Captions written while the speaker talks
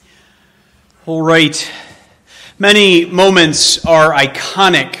All right. Many moments are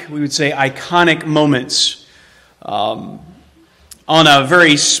iconic. We would say iconic moments. On a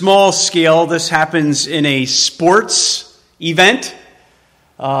very small scale, this happens in a sports event.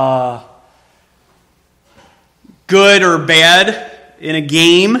 Good or bad in a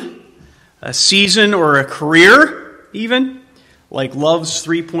game, a season, or a career even. Like Love's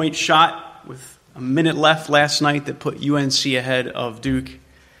three-point shot with a minute left last night that put UNC ahead of Duke.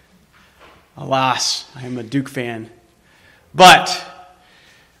 Alas, I am a Duke fan. But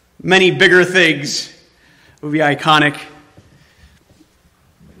many bigger things would be iconic.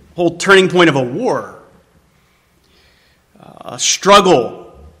 Whole turning point of a war. A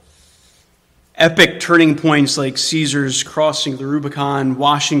struggle. Epic turning points like Caesar's crossing of the Rubicon,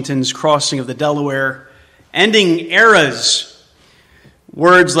 Washington's crossing of the Delaware. Ending eras.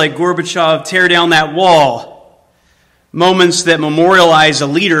 Words like Gorbachev, tear down that wall. Moments that memorialize a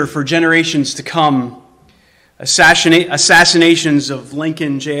leader for generations to come. Assassinations of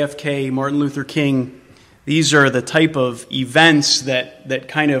Lincoln, JFK, Martin Luther King. These are the type of events that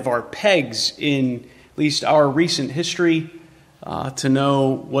kind of are pegs in at least our recent history to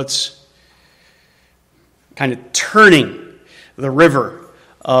know what's kind of turning the river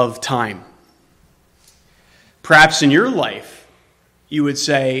of time. Perhaps in your life, you would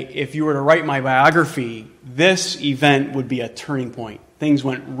say, if you were to write my biography, this event would be a turning point. Things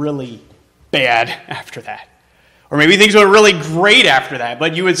went really bad after that. Or maybe things went really great after that.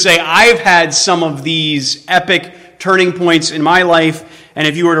 But you would say, I've had some of these epic turning points in my life. And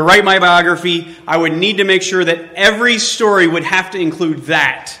if you were to write my biography, I would need to make sure that every story would have to include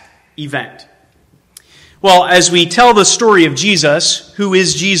that event. Well, as we tell the story of Jesus, who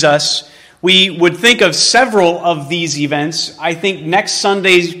is Jesus, we would think of several of these events. I think next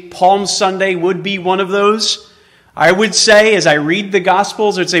Sunday's Palm Sunday would be one of those. I would say, as I read the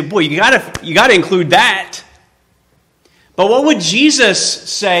Gospels, I'd say, boy, you gotta include that. But what would Jesus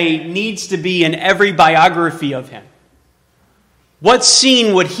say needs to be in every biography of him? What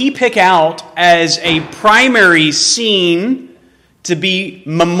scene would he pick out as a primary scene to be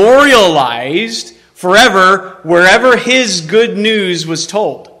memorialized forever wherever his good news was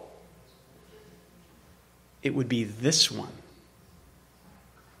told? It would be this one.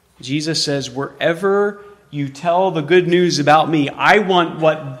 Jesus says, wherever you tell the good news about me, I want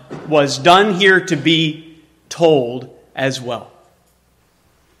what was done here to be told as well.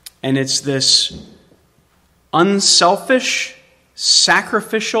 And it's this unselfish,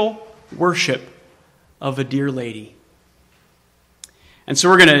 sacrificial worship of a dear lady. And so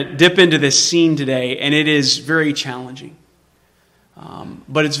we're going to dip into this scene today, and it is very challenging.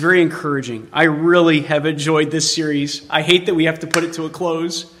 But it's very encouraging. I really have enjoyed this series. I hate that we have to put it to a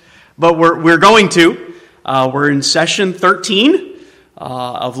close, but we're going to. We're in session 13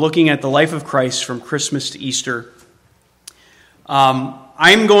 of looking at the life of Christ from Christmas to Easter.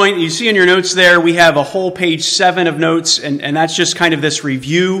 You see in your notes there, we have a whole page 7 of notes, and that's just kind of this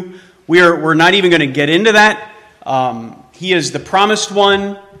review. We're not even going to get into that. He is the promised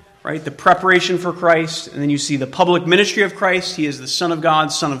one. Right, the preparation for Christ, and then you see the public ministry of Christ. He is the Son of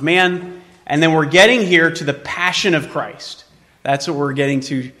God, Son of Man. And then we're getting here to the passion of Christ. That's what we're getting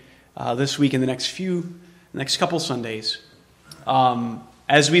to this week in the next couple Sundays.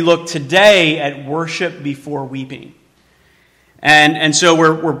 As we look today at worship before weeping. And so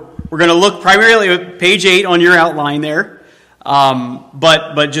we're going to look primarily at page 8 on your outline there.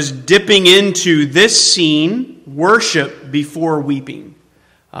 But just dipping into this scene, worship before weeping.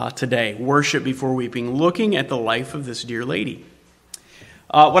 Today, worship before weeping, looking at the life of this dear lady.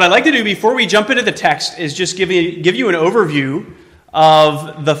 What I'd like to do before we jump into the text is just give you an overview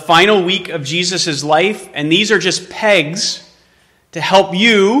of the final week of Jesus' life, and these are just pegs to help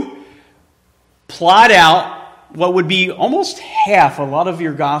you plot out what would be almost half a lot of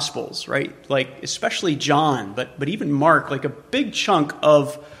your Gospels, right? Like especially John, but even Mark, like a big chunk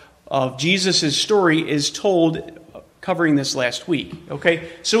of Jesus' story is told covering this last week, okay?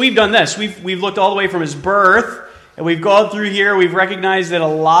 So we've done this. We've looked all the way from his birth, and we've gone through here. We've recognized that a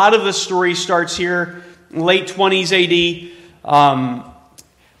lot of the story starts here in late 20s AD.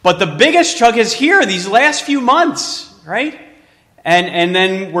 But the biggest chunk is here, these last few months, right? And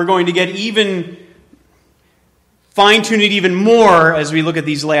then we're going to get even fine-tune it even more as we look at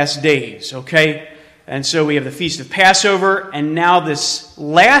these last days, okay? And so we have the Feast of Passover, and now this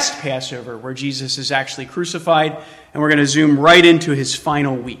last Passover where Jesus is actually crucified, and we're going to zoom right into his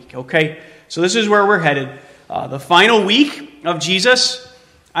final week, okay? So this is where we're headed. The final week of Jesus,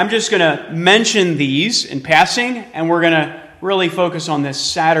 I'm just going to mention these in passing, and we're going to really focus on this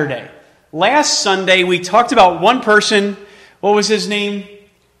Saturday. Last Sunday, we talked about one person. What was his name?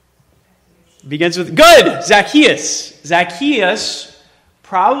 Begins with, good, Zacchaeus. Zacchaeus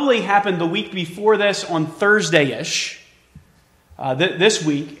probably happened the week before this on Thursday-ish, this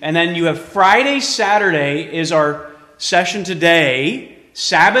week. And then you have Friday, Saturday is our session today,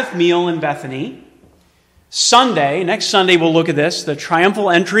 Sabbath meal in Bethany. Sunday, next Sunday we'll look at this, the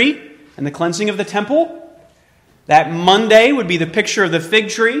triumphal entry and the cleansing of the temple. That Monday would be the picture of the fig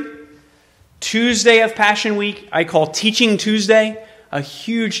tree. Tuesday of Passion Week, I call Teaching Tuesday. A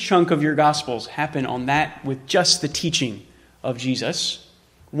huge chunk of your Gospels happen on that with just the teaching of Jesus.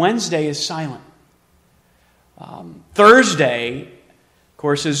 Wednesday is silent. Thursday, of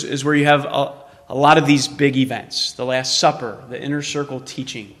course, is where you have a lot of these big events. The Last Supper, the Inner Circle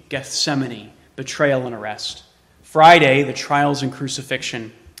teaching, Gethsemane, betrayal and arrest. Friday, the trials and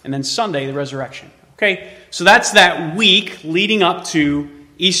crucifixion. And then Sunday, the resurrection. Okay, so that's that week leading up to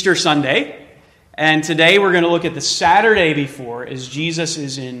Easter Sunday. And today we're going to look at the Saturday before as Jesus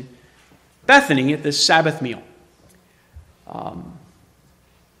is in Bethany at this Sabbath meal. A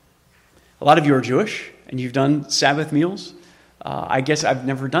lot of you are Jewish and you've done Sabbath meals. I guess I've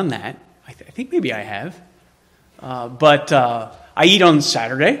never done that. I think maybe I have. But I eat on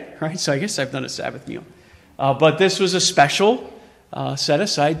Saturday, right? So I guess I've done a Sabbath meal. But this was a special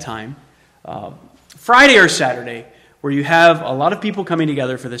set-aside time. Friday or Saturday, where you have a lot of people coming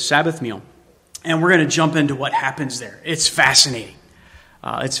together for this Sabbath meal. And we're going to jump into what happens there. It's fascinating.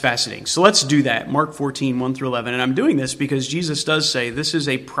 So let's do that. Mark 14, 1 through 11. And I'm doing this because Jesus does say this is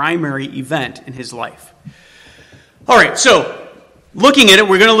a primary event in his life. All right, so looking at it,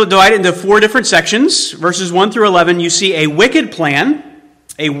 we're going to divide it into 4 different sections. Verses 1 through 11, you see a wicked plan,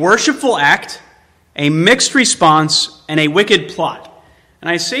 a worshipful act, a mixed response, and a wicked plot.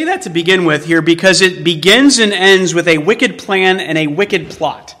 And I say that to begin with here because it begins and ends with a wicked plan and a wicked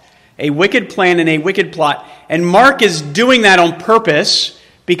plot. A wicked plan and a wicked plot. And Mark is doing that on purpose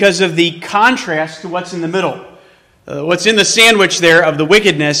because of the contrast to what's in the middle. What's in the sandwich there of the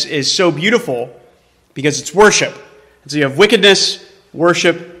wickedness is so beautiful because it's worship. And so you have wickedness,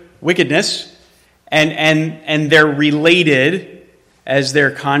 worship, wickedness, and they're related as they're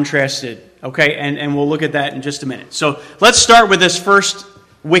contrasted. Okay, and we'll look at that in just a minute. So let's start with this first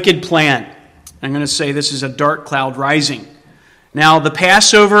wicked plan. I'm going to say this is a dark cloud rising. Now, the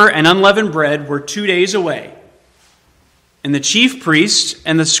Passover and unleavened bread were 2 days away. And the chief priests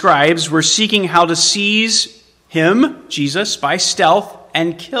and the scribes were seeking how to seize him, Jesus, by stealth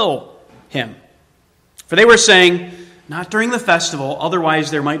and kill him. For they were saying, not during the festival,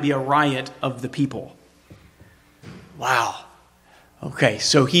 otherwise there might be a riot of the people. Wow. Okay,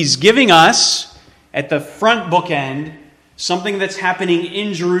 so he's giving us, at the front bookend, something that's happening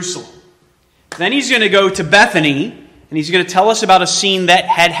in Jerusalem. Then he's going to go to Bethany, and he's going to tell us about a scene that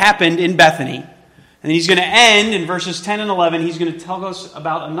had happened in Bethany. And he's going to end in verses 10 and 11. He's going to tell us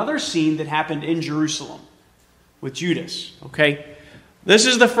about another scene that happened in Jerusalem with Judas. Okay, this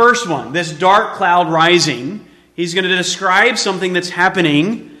is the first one, this dark cloud rising. He's going to describe something that's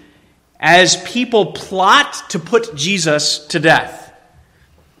happening as people plot to put Jesus to death.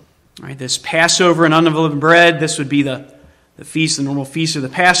 All right, this Passover and unleavened bread, this would be the feast, the normal feast of the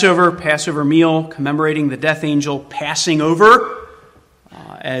Passover meal, commemorating the death angel passing over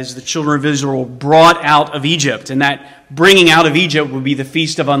as the children of Israel brought out of Egypt. And that bringing out of Egypt would be the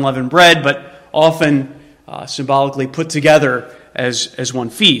feast of unleavened bread, but often symbolically put together as one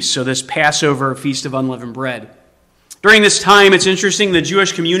feast. So this Passover, feast of unleavened bread. During this time, it's interesting, the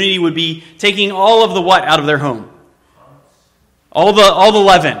Jewish community would be taking all of the what out of their home? All the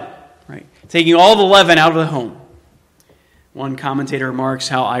leaven. Taking all the leaven out of the home. One commentator remarks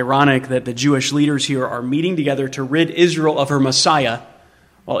how ironic that the Jewish leaders here are meeting together to rid Israel of her Messiah,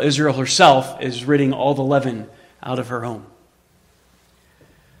 while Israel herself is ridding all the leaven out of her home.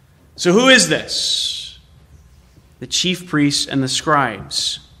 So who is this? The chief priests and the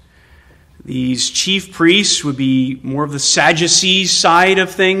scribes. These chief priests would be more of the Sadducees side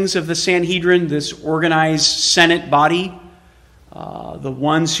of things of the Sanhedrin, this organized Senate body. The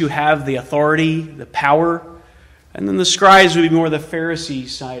ones who have the authority, the power. And then the scribes would be more the Pharisee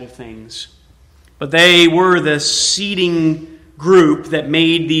side of things. But they were the seating group that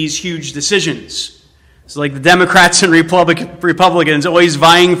made these huge decisions. It's like the Democrats and Republicans always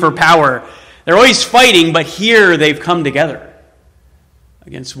vying for power. They're always fighting, but here they've come together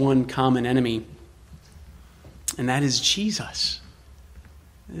against one common enemy. And that is Jesus,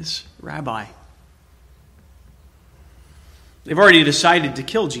 this rabbi. They've already decided to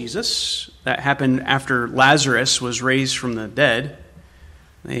kill Jesus. That happened after Lazarus was raised from the dead.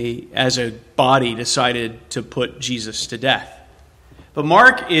 They, as a body, decided to put Jesus to death. But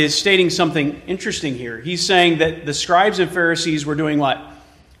Mark is stating something interesting here. He's saying that the scribes and Pharisees were doing what?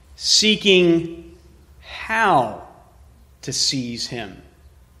 seeking how to seize him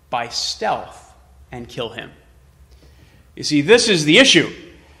by stealth and kill him. You see, this is the issue.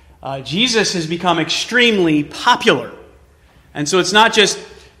 Jesus has become extremely popular. And so it's not just,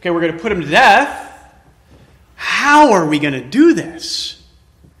 okay, we're going to put him to death. How are we going to do this?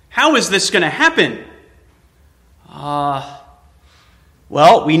 How is this going to happen?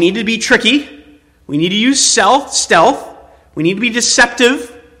 Well, we need to be tricky. We need to use stealth. We need to be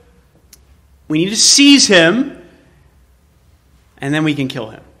deceptive. We need to seize him. And then we can kill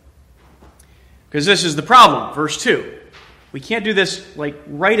him. Because this is the problem. Verse 2. We can't do this like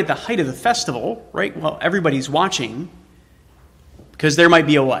right at the height of the festival, right? Well, everybody's watching. Because there might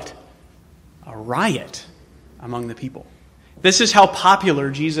be a what? A riot among the people. This is how popular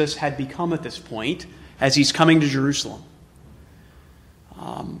Jesus had become at this point as he's coming to Jerusalem.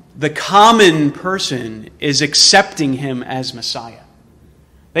 The common person is accepting him as Messiah.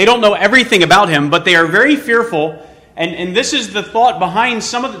 They don't know everything about him, but they are very fearful. And this is the thought behind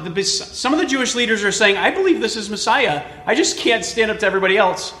some of the Jewish leaders are saying, I believe this is Messiah. I just can't stand up to everybody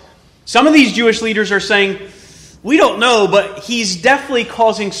else. Some of these Jewish leaders are saying, we don't know, but he's definitely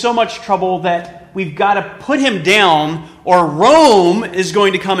causing so much trouble that we've got to put him down, or Rome is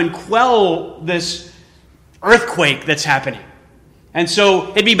going to come and quell this earthquake that's happening. And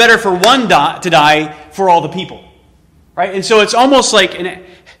so it'd be better for one to die for all the people. Right? And so it's almost like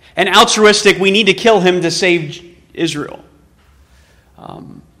an altruistic, we need to kill him to save Israel.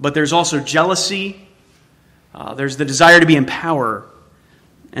 But there's also jealousy. There's the desire to be in power.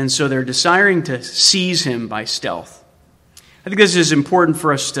 And so they're desiring to seize him by stealth. I think this is important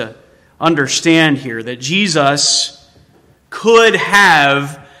for us to understand here, that Jesus could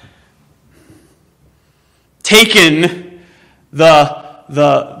have taken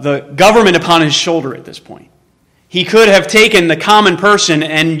the government upon his shoulder at this point. He could have taken the common person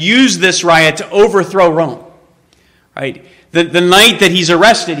and used this riot to overthrow Rome. Right? The night that he's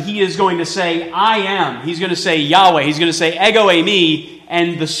arrested, he is going to say, I am. He's going to say Yahweh. He's going to say Ego Eimi,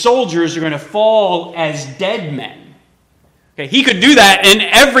 and the soldiers are going to fall as dead men. Okay, he could do that, and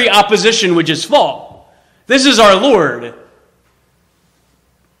every opposition would just fall. This is our Lord.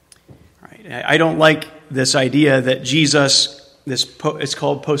 Right? I don't like this idea that Jesus, it's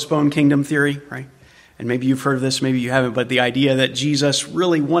called postponed kingdom theory, right? And maybe you've heard of this, maybe you haven't, but the idea that Jesus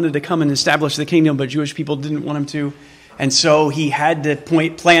really wanted to come and establish the kingdom, but Jewish people didn't want him to, and so he had to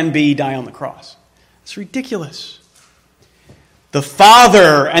plan B, die on the cross. It's ridiculous. The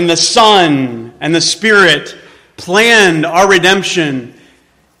Father and the Son and the Spirit planned our redemption,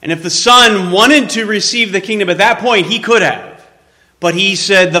 and if the Son wanted to receive the kingdom at that point, he could have. But he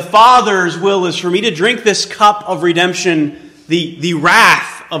said, the Father's will is for me to drink this cup of redemption, the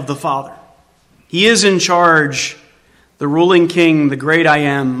wrath of the Father. He is in charge. The ruling king, the great I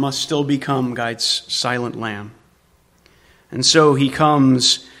am, must still become God's silent lamb. And so he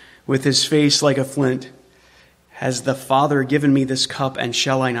comes with his face like a flint. Has the Father given me this cup, and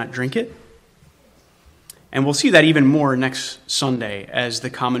shall I not drink it? And we'll see that even more next Sunday as the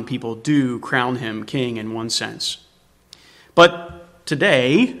common people do crown him king in one sense. But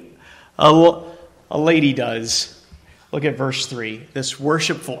today, a lady does. Look at verse 3. This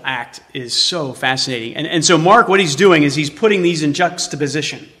worshipful act is so fascinating. And so Mark, what he's doing is he's putting these in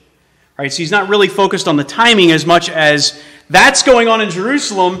juxtaposition. Right? So he's not really focused on the timing as much as that's going on in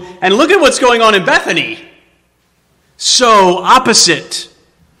Jerusalem, and look at what's going on in Bethany. So opposite.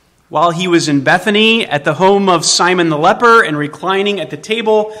 While he was in Bethany at the home of Simon the leper and reclining at the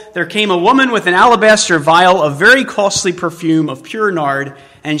table, there came a woman with an alabaster vial of very costly perfume of pure nard,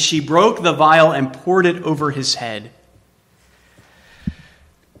 and she broke the vial and poured it over his head.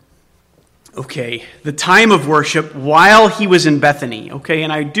 Okay, the time of worship while he was in Bethany. Okay,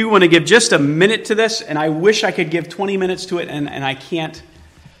 and I do want to give just a minute to this, and I wish I could give 20 minutes to it, and I can't.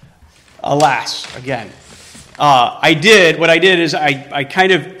 Alas, again. What I did is I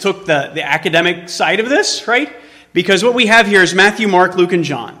kind of took the academic side of this, right? Because what we have here is Matthew, Mark, Luke, and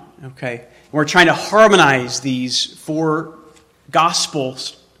John. Okay, and we're trying to harmonize these four gospel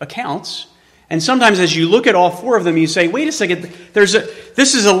accounts. And sometimes as you look at all four of them, you say, wait a second,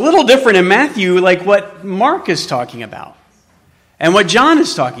 this is a little different in Matthew, like what Mark is talking about and what John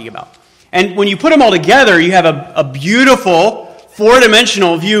is talking about. And when you put them all together, you have a beautiful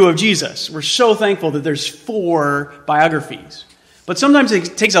four-dimensional view of Jesus. We're so thankful that there's four biographies. But sometimes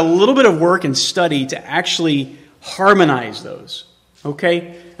it takes a little bit of work and study to actually harmonize those.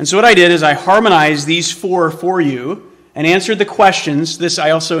 Okay? And so what I did is I harmonized these four for you and answered the questions. This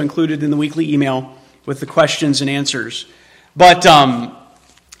I also included in the weekly email with the questions and answers. But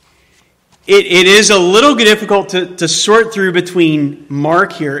It is a little difficult to sort through between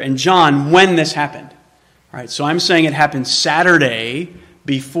Mark here and John when this happened. All right, so I'm saying it happened Saturday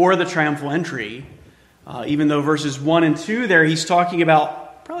before the triumphal entry, even though verses 1 and 2 there, he's talking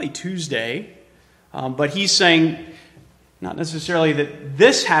about probably Tuesday. But he's saying not necessarily that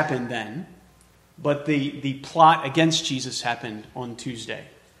this happened then, but the plot against Jesus happened on Tuesday.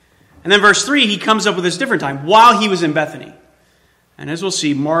 And then verse 3, he comes up with this different time, while he was in Bethany. And as we'll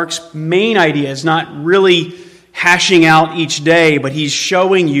see, Mark's main idea is not really hashing out each day, but he's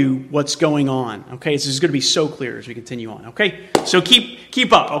showing you what's going on. Okay, this is going to be so clear as we continue on. Okay, so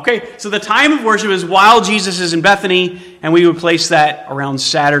keep up. Okay, so the time of worship is while Jesus is in Bethany, and we would place that around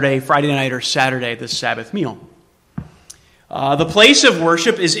Saturday, Friday night or Saturday, the Sabbath meal. The place of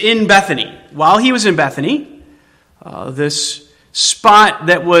worship is in Bethany. While he was in Bethany, this spot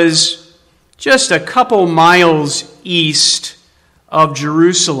that was just a couple miles east of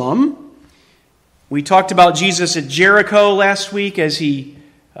Jerusalem. We talked about Jesus at Jericho last week as he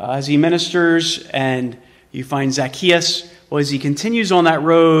ministers, and you find Zacchaeus. Well, as he continues on that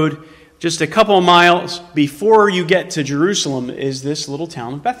road, just a couple of miles before you get to Jerusalem is this little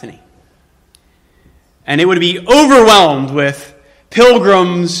town of Bethany. And it would be overwhelmed with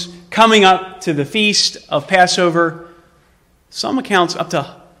pilgrims coming up to the feast of Passover. Some accounts up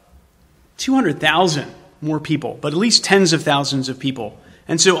to 200,000 more people, but at least tens of thousands of people.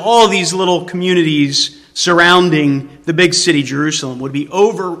 And so all these little communities surrounding the big city, Jerusalem, would be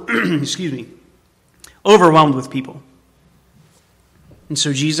overwhelmed with people. And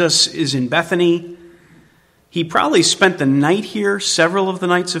so Jesus is in Bethany. He probably spent the night here, several of the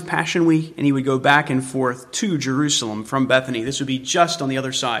nights of Passion Week, and he would go back and forth to Jerusalem from Bethany. This would be just on the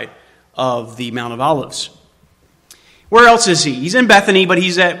other side of the Mount of Olives. Where else is he? He's in Bethany, but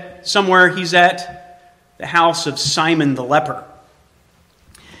he's at the house of Simon the leper.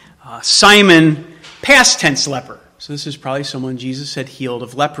 Simon, past tense leper. So this is probably someone Jesus had healed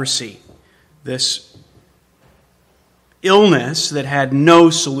of leprosy. This illness that had no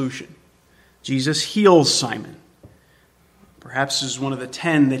solution. Jesus heals Simon. Perhaps this is one of the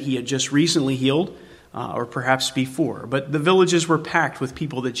 10 that he had just recently healed, or perhaps before. But the villages were packed with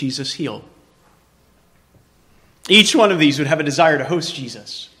people that Jesus healed. Each one of these would have a desire to host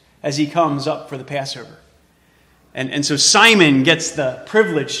Jesus as he comes up for the Passover. And so Simon gets the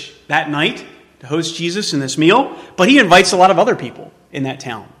privilege that night to host Jesus in this meal, but he invites a lot of other people in that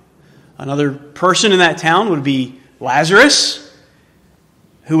town. Another person in that town would be Lazarus,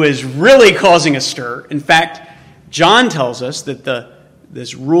 who is really causing a stir. In fact, John tells us that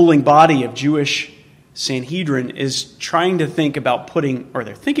this ruling body of Jewish Sanhedrin is trying to think about putting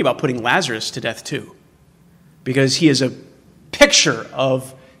Lazarus to death too, because he is a picture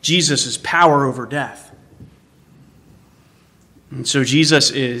of Jesus' power over death. And so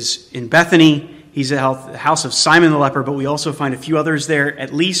Jesus is in Bethany. He's at the house of Simon the leper, but we also find a few others there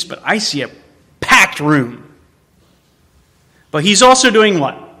at least, but I see a packed room. But he's also doing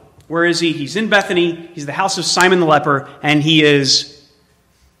what? Where is he? He's in Bethany. He's at the house of Simon the leper, and he is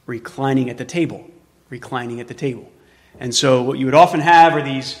reclining at the table. Reclining at the table. And so what you would often have are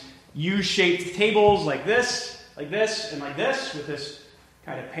these U-shaped tables like this, and like this, with this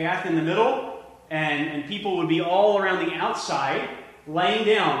kind of path in the middle. And people would be all around the outside, laying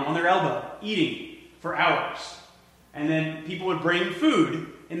down on their elbow, eating for hours. And then people would bring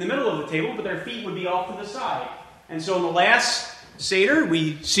food in the middle of the table, but their feet would be off to the side. And so in the last Seder,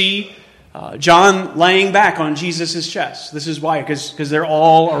 we see John laying back on Jesus' chest. This is why, because they're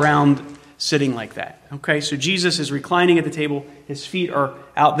all around sitting like that. Okay, so Jesus is reclining at the table. His feet are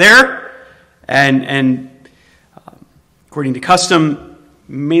out there. And according to custom,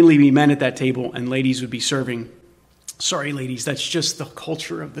 mainly be men at that table, and ladies would be serving. Sorry, ladies, that's just the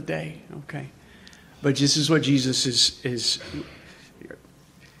culture of the day, okay? But this is what Jesus is.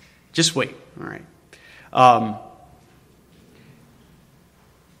 Just wait, all right?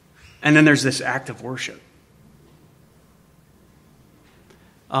 And then there's this act of worship.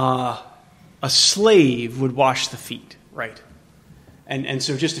 A slave would wash the feet, right? And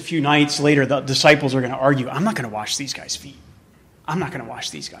so just a few nights later, the disciples are going to argue, I'm not going to wash these guys' feet. I'm not going to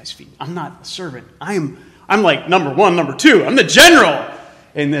wash these guys' feet. I'm not a servant. I'm like number one, number two. I'm the general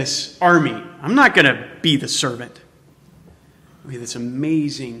in this army. I'm not going to be the servant. We have this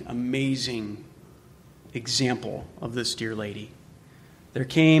amazing, amazing example of this dear lady. There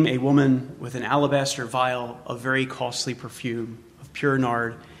came a woman with an alabaster vial of very costly perfume of pure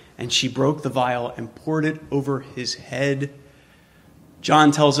nard, and she broke the vial and poured it over his head.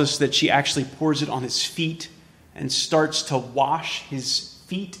 John tells us that she actually pours it on his feet and starts to wash his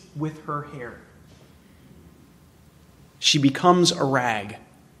feet with her hair. She becomes a rag.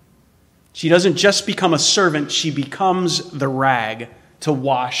 She doesn't just become a servant, she becomes the rag to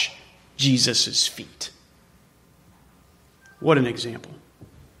wash Jesus' feet. What an example.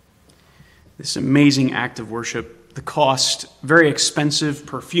 This amazing act of worship, the cost, very expensive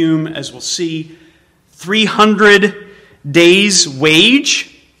perfume, as we'll see, 300 days'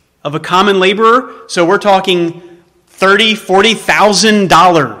 wage of a common laborer. So we're talking $30,000,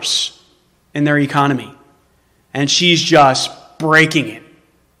 $40,000 in their economy. And she's just breaking it.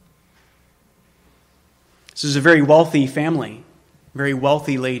 This is a very wealthy family, very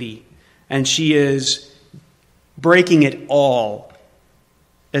wealthy lady, and she is breaking it all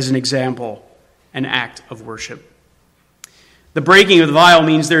as an example, an act of worship. The breaking of the vial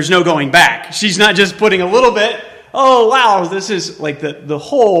means there's no going back. She's not just putting a little bit. Oh, wow, this is like the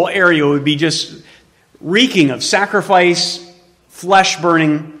whole area would be just reeking of sacrifice, flesh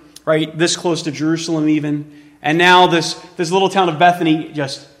burning, right? This close to Jerusalem even. And now this little town of Bethany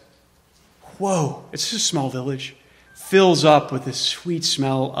just, whoa, it's just a small village, fills up with this sweet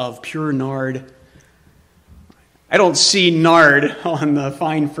smell of pure nard. I don't see nard on the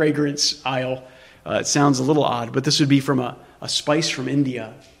fine fragrance aisle. It sounds a little odd, but this would be from a spice from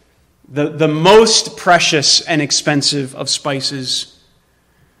India. The most precious and expensive of spices.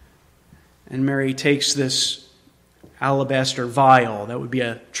 And Mary takes this alabaster vial, that would be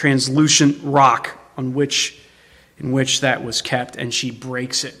a translucent rock in which that was kept, and she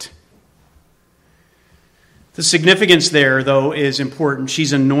breaks it. The significance there, though, is important.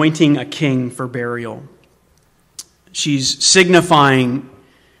 She's anointing a king for burial. She's signifying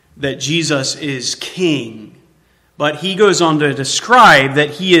that Jesus is king. But he goes on to describe that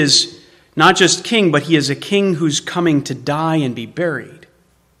he is not just king, but he is a king who's coming to die and be buried.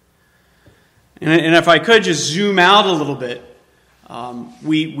 And if I could just zoom out a little bit,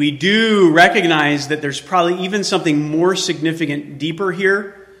 we do recognize that there's probably even something more significant, deeper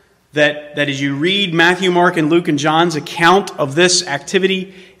here, that as you read Matthew, Mark, and Luke, and John's account of this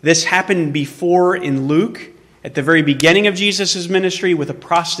activity, this happened before in Luke, at the very beginning of Jesus' ministry, with a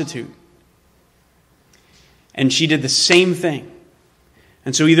prostitute. And she did the same thing.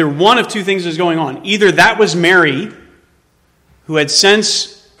 And so either one of two things is going on. Either that was Mary, who had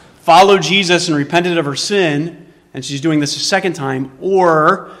since followed Jesus and repented of her sin, and she's doing this a second time,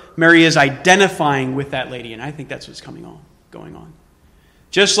 or Mary is identifying with that lady. And I think that's what's going on.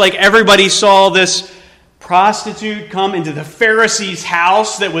 Just like everybody saw this prostitute come into the Pharisees'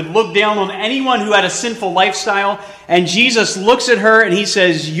 house that would look down on anyone who had a sinful lifestyle, and Jesus looks at her and he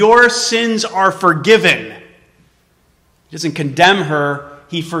says, "Your sins are forgiven." He doesn't condemn her,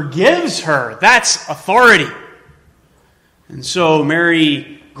 he forgives her. That's authority. And so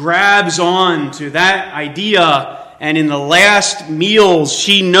Mary grabs on to that idea, and in the last meals,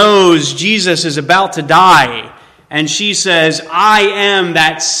 she knows Jesus is about to die. And she says, "I am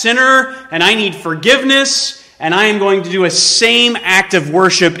that sinner, and I need forgiveness, and I am going to do a same act of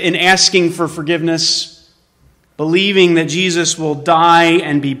worship in asking for forgiveness, believing that Jesus will die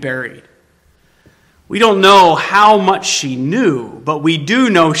and be buried." We don't know how much she knew, but we do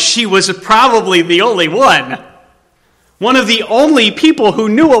know she was probably the only one of the only people who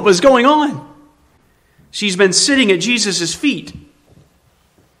knew what was going on. She's been sitting at Jesus' feet,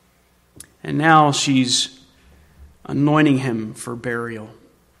 and now she's anointing him for burial.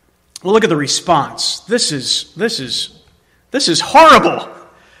 Well, look at the response. This is horrible.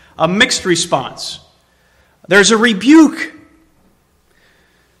 A mixed response. There's a rebuke.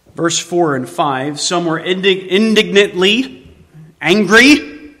 Verse 4 and 5, some were indignantly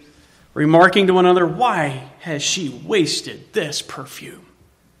angry, remarking to one another, "Why has she wasted this perfume?"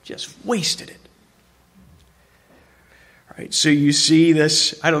 Just wasted it. All right, so you see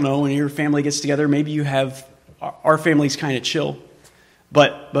this, I don't know, when your family gets together, maybe you have, our family's kind of chill,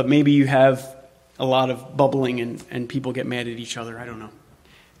 but maybe you have a lot of bubbling and people get mad at each other. I don't know.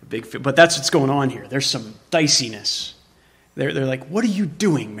 But that's what's going on here. There's some diciness. They're like, "What are you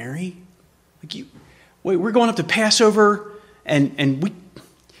doing, Mary? We're going up to Passover, and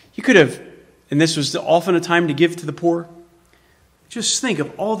you could have," and this was often a time to give to the poor. Just think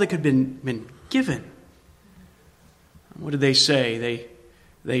of all that could have been given. What did they say?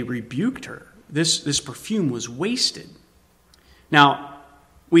 They rebuked her. This perfume was wasted. Now,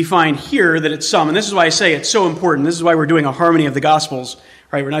 we find here that it's some, and this is why I say it's so important. This is why we're doing a harmony of the Gospels,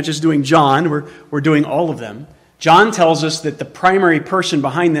 right? We're not just doing John, we're doing all of them. John tells us that the primary person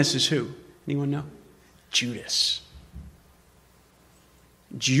behind this is who? Anyone know? Judas.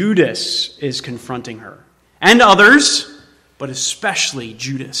 Judas is confronting her. And others, but especially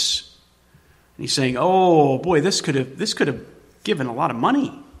Judas. And he's saying, "Oh boy, this could have given a lot of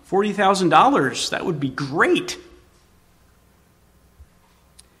money. $40,000. That would be great."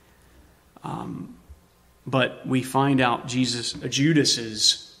 But we find out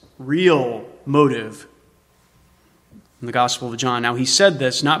Judas's real motive in the Gospel of John. Now, he said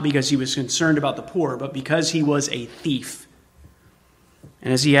this not because he was concerned about the poor, but because he was a thief.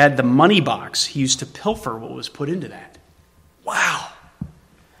 And as he had the money box, he used to pilfer what was put into that. Wow!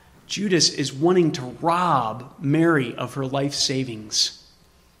 Judas is wanting to rob Mary of her life savings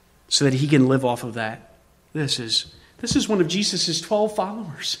so that he can live off of that. This is one of Jesus' 12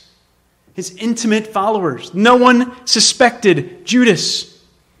 followers. His intimate followers. No one suspected Judas.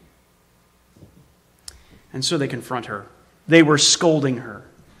 And so they confront her. They were scolding her.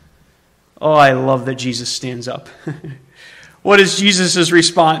 Oh, I love that Jesus stands up. What is Jesus'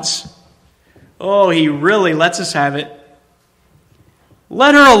 response? Oh, he really lets us have it.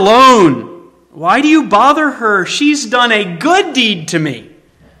 Let her alone. Why do you bother her? She's done a good deed to me.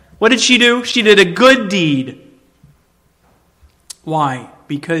 What did she do? She did a good deed. Why?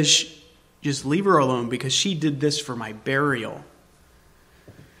 Because just leave her alone, because she did this for my burial.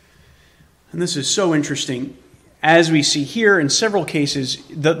 And this is so interesting. As we see here in several cases,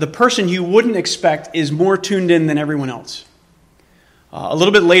 the person you wouldn't expect is more tuned in than everyone else. A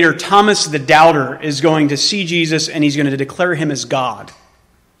little bit later, Thomas the doubter is going to see Jesus and he's going to declare him as God.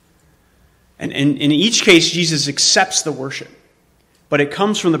 And in each case, Jesus accepts the worship. But it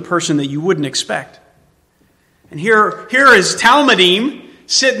comes from the person that you wouldn't expect. And here is Talmudim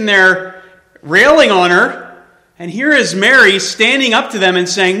sitting there railing on her. And here is Mary standing up to them and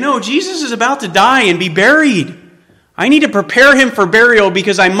saying, no, Jesus is about to die and be buried. I need to prepare him for burial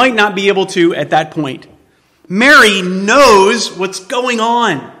because I might not be able to at that point. Mary knows what's going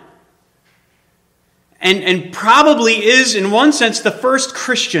on. And probably is, in one sense, the first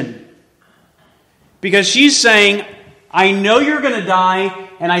Christian. Because she's saying, I know you're going to die,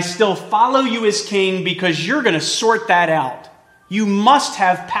 and I still follow you as king because you're going to sort that out. You must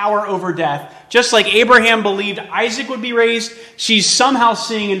have power over death. Just like Abraham believed Isaac would be raised, she's somehow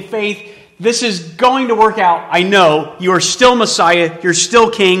seeing in faith, this is going to work out. I know you are still Messiah. You're still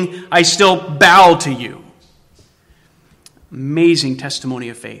king. I still bow to you. Amazing testimony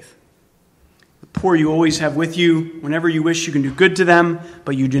of faith. The poor you always have with you. Whenever you wish, you can do good to them,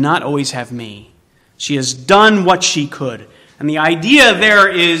 but you do not always have me. She has done what she could. And the idea there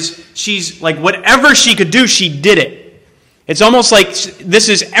is she's like whatever she could do, she did it. It's almost like this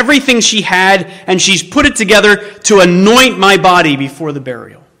is everything she had, and she's put it together to anoint my body before the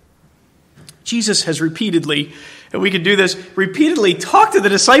burial. Jesus has repeatedly, and we could do this, repeatedly talked to the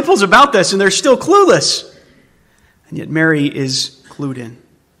disciples about this, and they're still clueless. And yet Mary is clued in.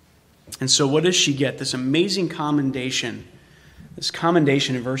 And so what does she get? This amazing commendation. This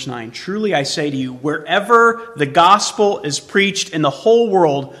commendation in verse 9. Truly I say to you, wherever the gospel is preached in the whole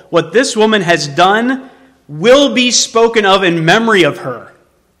world, what this woman has done will be spoken of in memory of her.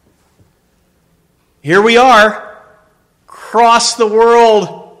 Here we are, across the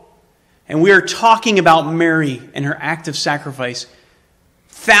world, and we are talking about Mary and her act of sacrifice.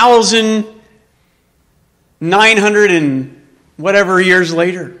 1,900 and whatever years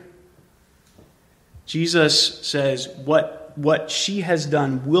later. Jesus says what she has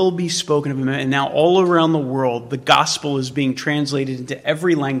done will be spoken of him. And now all around the world, the gospel is being translated into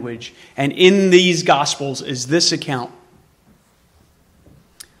every language. And in these gospels is this account.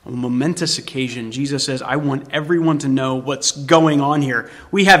 A momentous occasion. Jesus says, I want everyone to know what's going on here.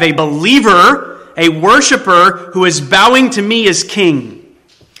 We have a believer, a worshiper, who is bowing to me as king.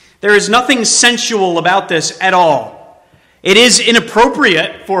 There is nothing sensual about this at all. It is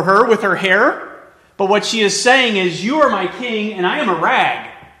inappropriate for her with her hair. But what she is saying is, you are my king and I am a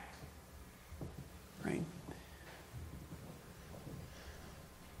rag. Right?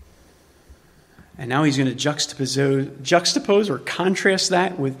 And now he's going to juxtapose or contrast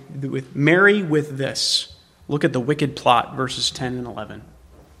that with Mary with this. Look at the wicked plot, verses 10 and 11.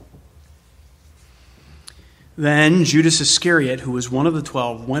 Then Judas Iscariot, who was one of the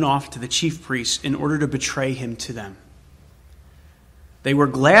 12, went off to the chief priests in order to betray him to them. They were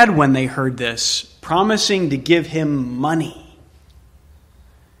glad when they heard this, promising to give him money.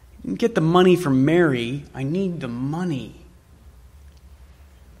 I didn't get the money from Mary. I need the money.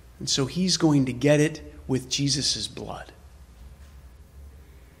 And so he's going to get it with Jesus' blood.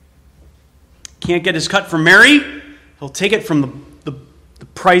 Can't get his cut from Mary. He'll take it from the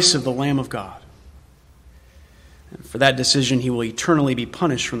price of the Lamb of God. And for that decision, he will eternally be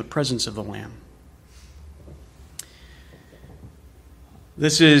punished from the presence of the Lamb.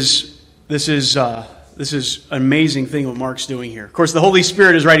 This is an amazing thing what Mark's doing here. Of course, the Holy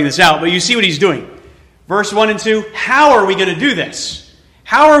Spirit is writing this out, but you see what he's doing. Verse 1 and 2, how are we going to do this?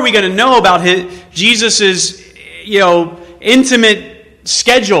 How are we going to know about Jesus' intimate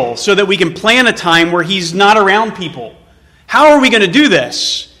schedule so that we can plan a time where he's not around people. How are we going to do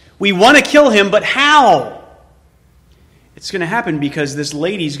this? We want to kill him, but how? It's going to happen because this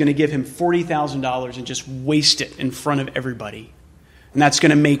lady's going to give him $40,000 and just waste it in front of everybody. And that's going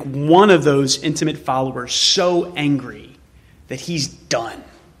to make one of those intimate followers so angry that he's done.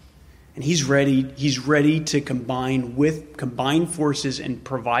 And he's ready to combine forces and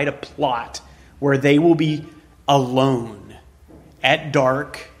provide a plot where they will be alone at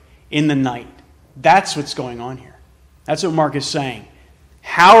dark in the night. That's what's going on here. That's what Mark is saying.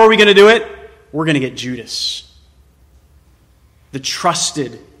 How are we going to do it? We're going to get Judas. The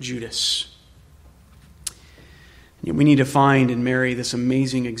trusted Judas. We need to find in Mary this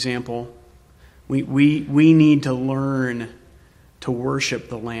amazing example. We need to learn to worship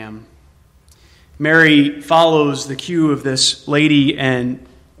the Lamb. Mary follows the cue of this lady and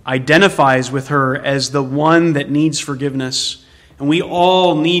identifies with her as the one that needs forgiveness. And we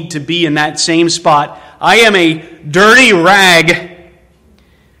all need to be in that same spot. I am a dirty rag,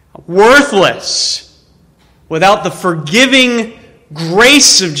 worthless, without the forgiving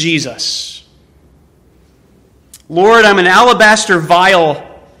grace of Jesus. Lord, I'm an alabaster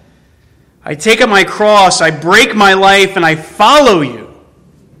vial. I take up my cross, I break my life, and I follow you.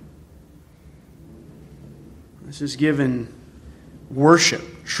 This is given worship,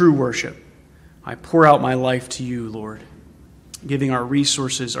 true worship. I pour out my life to you, Lord, giving our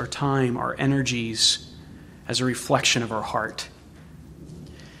resources, our time, our energies as a reflection of our heart.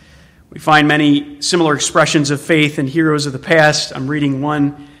 We find many similar expressions of faith in heroes of the past. I'm reading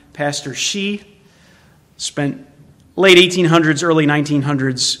one. Pastor Shi spent late 1800s, early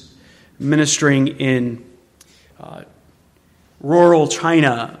 1900s ministering in rural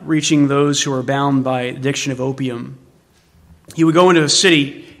China, reaching those who are bound by addiction of opium. He would go into a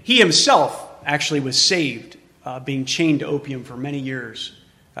city. He himself actually was saved, being chained to opium for many years.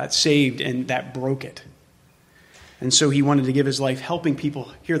 Got saved, and that broke it. And so he wanted to give his life helping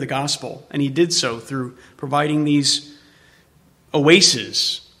people hear the gospel. And he did so through providing these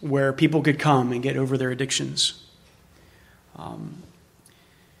oases where people could come and get over their addictions.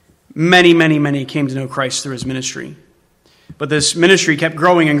 Many came to know Christ through his ministry. But this ministry kept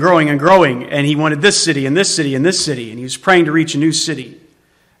growing and growing and growing. And he wanted this city and this city and this city. And he was praying to reach a new city.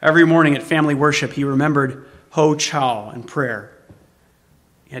 Every morning at family worship, he remembered Ho Chow and prayer.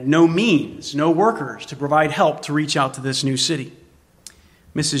 He had no means, no workers to provide help to reach out to this new city.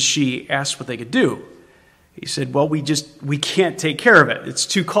 Mrs. Shi asked what they could do. He said, well, we can't take care of it. It's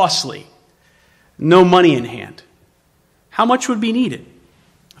too costly. No money in hand. How much would be needed?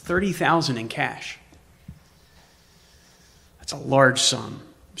 $30,000 in cash. That's a large sum.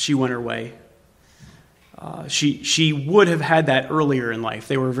 She went her way. She would have had that earlier in life.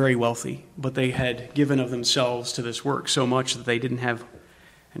 They were very wealthy, but they had given of themselves to this work so much that they didn't have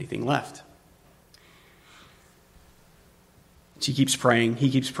anything left. She keeps praying. He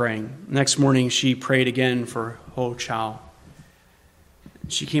keeps praying. Next morning, she prayed again for Ho Chow.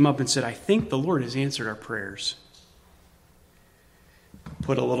 She came up and said, I think the Lord has answered our prayers.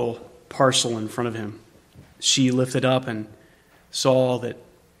 Put a little parcel in front of him. She lifted up and saw that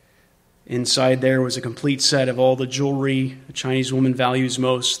inside there was a complete set of all the jewelry a Chinese woman values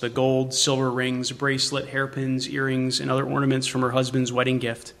most, the gold, silver rings, bracelet, hairpins, earrings, and other ornaments from her husband's wedding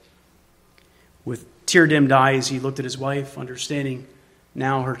gift. With tear-dimmed eyes, he looked at his wife, understanding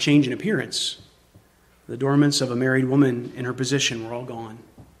now her change in appearance. The adornments of a married woman in her position were all gone.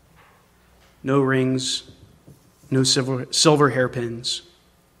 No rings, no silver hairpins.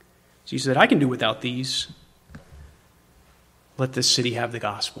 She said, I can do without these. Let this city have the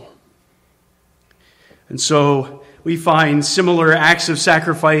gospel. And so we find similar acts of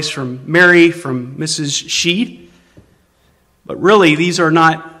sacrifice from Mary, from Mrs. Shi. But really, these are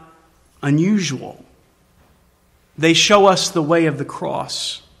not unusual. They show us the way of the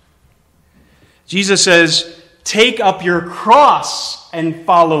cross. Jesus says, take up your cross and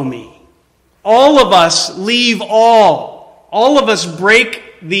follow me. All of us leave all. All of us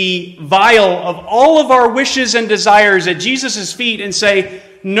break the vial of all of our wishes and desires at Jesus' feet and say,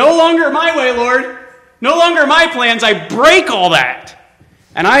 no longer my way, Lord. No longer my plans. I break all that.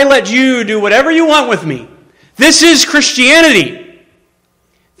 And I let you do whatever you want with me. This is Christianity.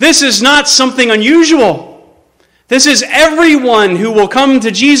 This is not something unusual. This is everyone who will come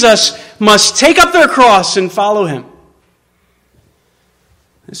to Jesus must take up their cross and follow him.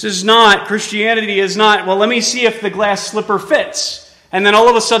 This is not, Christianity is not, well, let me see if the glass slipper fits. And then all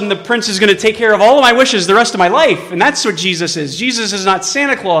of a sudden the prince is going to take care of all of my wishes the rest of my life. And that's what Jesus is. Jesus is not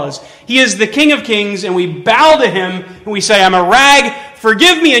Santa Claus. He is the King of Kings, and we bow to him and we say, I'm a rag,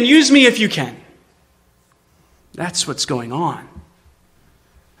 forgive me and use me if you can. That's what's going on.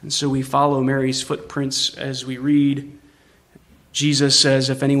 And so we follow Mary's footprints as we read. Jesus says,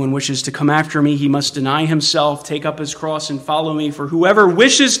 if anyone wishes to come after me, he must deny himself, take up his cross, and follow me. For whoever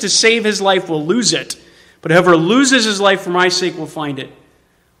wishes to save his life will lose it, but whoever loses his life for my sake will find it.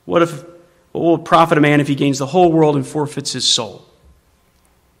 What will it profit a man if he gains the whole world and forfeits his soul?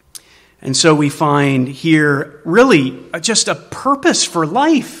 And so we find here really just a purpose for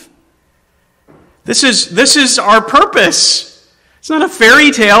life. This is our purpose. It's not a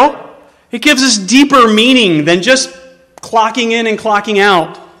fairy tale. It gives us deeper meaning than just clocking in and clocking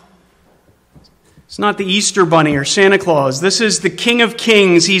out. It's not the Easter Bunny or Santa Claus. This is the King of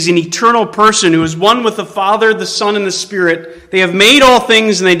Kings. He's an eternal person who is one with the Father, the Son, and the Spirit. They have made all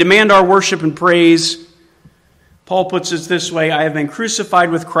things and they demand our worship and praise. Paul puts it this way, I have been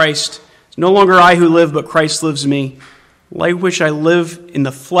crucified with Christ. It's no longer I who live, but Christ lives in me. Life which I live in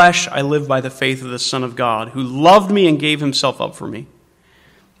the flesh, I live by the faith of the Son of God, who loved me and gave himself up for me.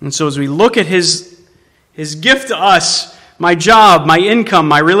 And so as we look at his gift to us, my job, my income,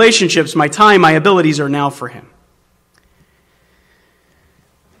 my relationships, my time, my abilities are now for him.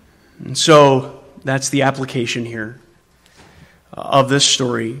 And so that's the application here of this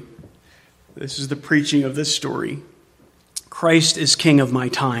story. This is the preaching of this story. Christ is king of my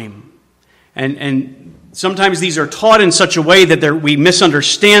time. And sometimes these are taught in such a way that we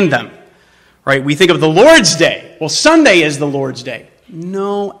misunderstand them. Right? We think of the Lord's Day. Well, Sunday is the Lord's Day.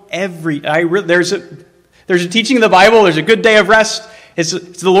 No, there's a teaching in the Bible, there's a good day of rest, it's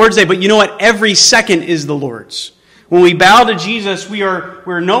the Lord's Day, but you know what? Every second is the Lord's. When we bow to Jesus,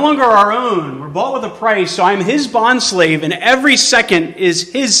 we're no longer our own. We're bought with a price, so I'm his bondslave, and every second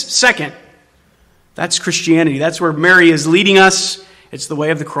is his second. That's Christianity. That's where Mary is leading us. It's the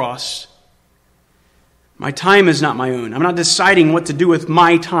way of the cross. My time is not my own. I'm not deciding what to do with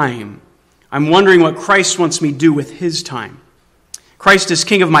my time. I'm wondering what Christ wants me to do with his time. Christ is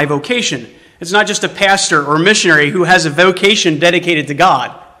king of my vocation. It's not just a pastor or missionary who has a vocation dedicated to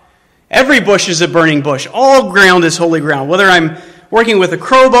God. Every bush is a burning bush. All ground is holy ground. Whether I'm working with a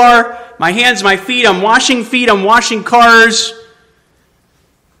crowbar, my hands, my feet, I'm washing cars.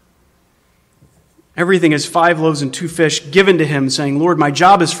 Everything is 5 loaves and 2 fish given to him, saying, Lord, my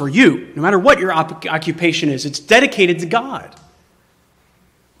job is for you. No matter what your occupation is, it's dedicated to God.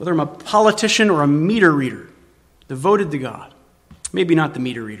 Whether I'm a politician or a meter reader, devoted to God. Maybe not the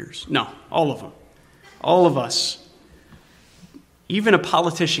meter readers. No, all of them. All of us. Even a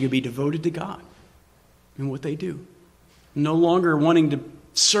politician could be devoted to God in what they do. No longer wanting to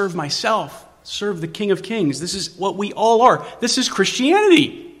serve myself, serve the King of Kings. This is what we all are. This is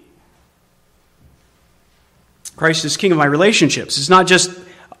Christianity. Christ is king of my relationships. It's not just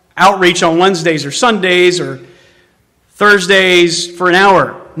outreach on Wednesdays or Sundays or Thursdays for an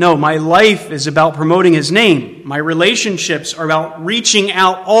hour. No, my life is about promoting his name. My relationships are about reaching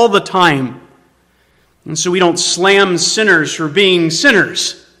out all the time. And so we don't slam sinners for being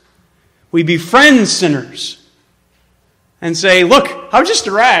sinners. We befriend sinners and say, look, I'm just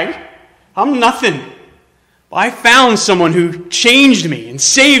a rag. I'm nothing. But I found someone who changed me and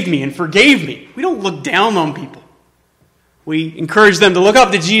saved me and forgave me. We don't look down on people. We encourage them to look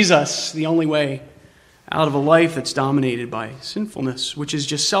up to Jesus, the only way out of a life that's dominated by sinfulness, which is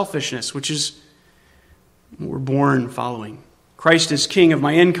just selfishness, which is what we're born following. Christ is king of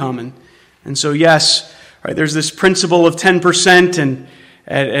my income. And so, yes, right, there's this principle of 10%,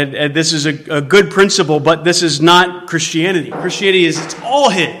 and this is a good principle, but this is not Christianity. Christianity is, it's all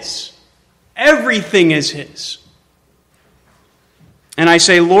his. Everything is his. And I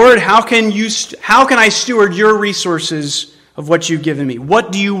say, Lord, how can I steward your resources of what you've given me?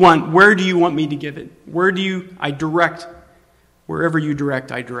 What do you want? Where do you want me to give it? I direct? Wherever you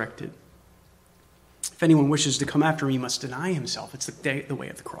direct, I direct it. If anyone wishes to come after me, he must deny himself. It's the way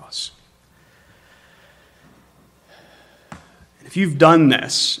of the cross. And if you've done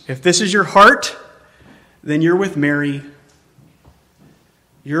this, if this is your heart, then you're with Mary.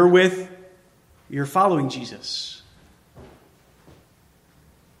 You're following Jesus.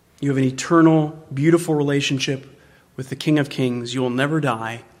 You have an eternal, beautiful relationship with the King of Kings. You will never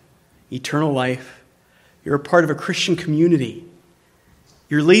die. Eternal life. You're a part of a Christian community.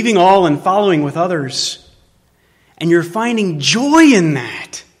 You're leaving all and following with others. And you're finding joy in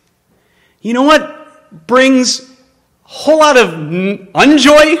that. You know what brings a whole lot of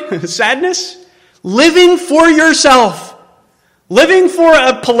unjoy, sadness? Living for yourself. Living for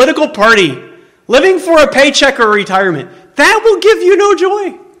a political party. Living for a paycheck or retirement. That will give you no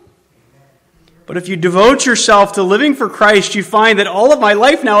joy. But if you devote yourself to living for Christ, you find that all of my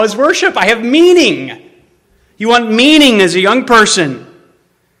life now is worship. I have meaning. You want meaning as a young person.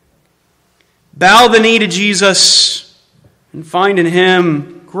 Bow the knee to Jesus and find in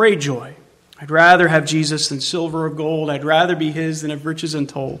him great joy. I'd rather have Jesus than silver or gold. I'd rather be his than have riches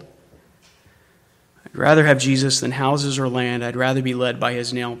untold. I'd rather have Jesus than houses or land. I'd rather be led by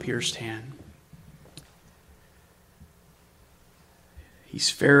his nail-pierced hand. He's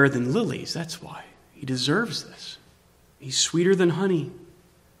fairer than lilies, that's why. He deserves this. He's sweeter than honey.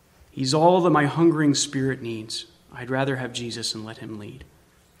 He's all that my hungering spirit needs. I'd rather have Jesus and let him lead.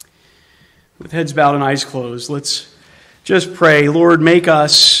 With heads bowed and eyes closed, let's just pray. Lord, make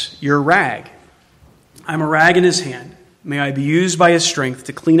us your rag. I'm a rag in his hand. May I be used by his strength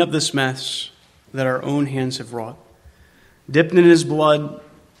to clean up this mess that our own hands have wrought. Dipped in his blood,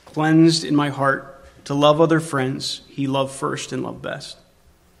 cleansed in my heart, to love other friends he loved first and loved best.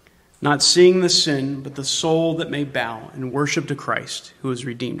 Not seeing the sin, but the soul that may bow and worship to Christ, who has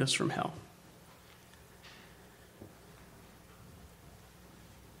redeemed us from hell.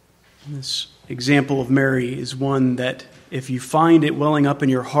 This example of Mary is one that, if you find it welling up in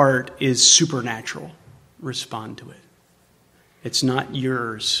your heart, is supernatural. Respond to it. It's not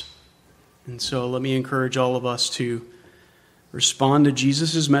yours. And so let me encourage all of us to respond to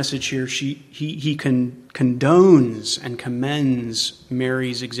Jesus' message here. He condones and commends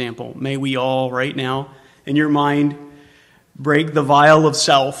Mary's example. May we all right now, in your mind, break the vial of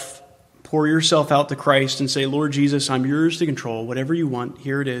self, pour yourself out to Christ and say, Lord Jesus, I'm yours to control. Whatever you want,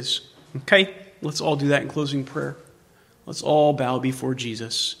 here it is. Okay, let's all do that in closing prayer. Let's all bow before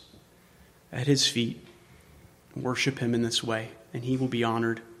Jesus at his feet and worship him in this way, and he will be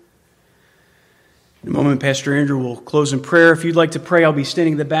honored. In a moment, Pastor Andrew will close in prayer. If you'd like to pray, I'll be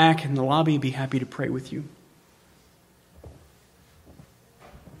standing in the back in the lobby. I'd be happy to pray with you.